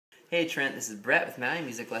Hey Trent, this is Brett with Maui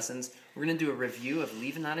Music Lessons. We're going to do a review of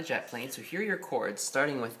Leaving on a Jet Plane. So here are your chords,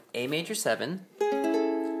 starting with A major 7,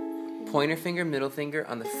 pointer finger, middle finger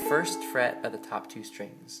on the first fret of the top two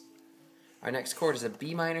strings. Our next chord is a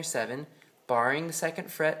B minor 7, barring the second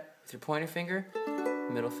fret with your pointer finger,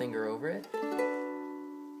 middle finger over it.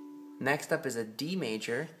 Next up is a D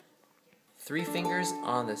major, 3 fingers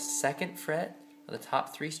on the second fret of the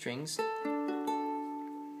top 3 strings.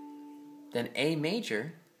 Then A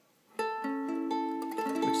major,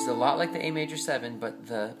 which is a lot like the A major 7, but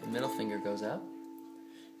the middle finger goes up.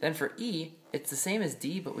 Then for E, it's the same as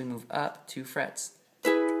D, but we move up 2 frets.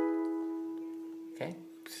 Okay?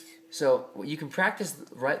 So you can practice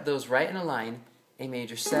those right in a line. A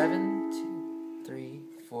major 7, 2, 3,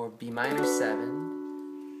 4, B minor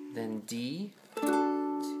 7, then D, 2,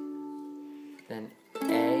 then A,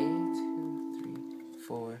 2, 3,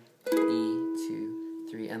 4, E, 2,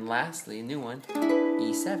 3, and lastly, a new one,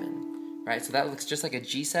 E7. Right, so that looks just like a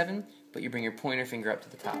G7, but you bring your pointer finger up to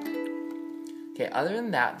the top. Okay, other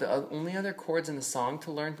than that, the only other chords in the song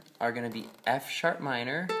to learn are going to be F sharp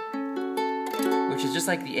minor, which is just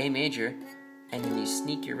like the A major, and then you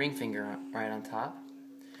sneak your ring finger right on top,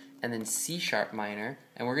 and then C sharp minor,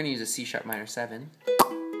 and we're going to use a C sharp minor 7,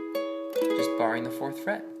 just barring the 4th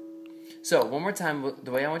fret. So, one more time,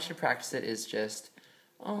 the way I want you to practice it is just,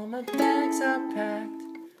 all my bags are packed,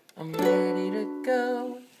 I'm ready to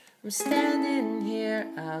go. I'm standing here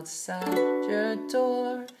outside your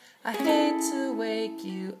door. I hate to wake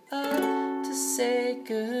you up to say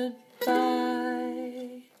goodbye.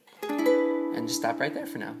 And just stop right there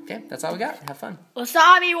for now, okay? That's all we got. Have fun.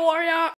 Wasabi warrior!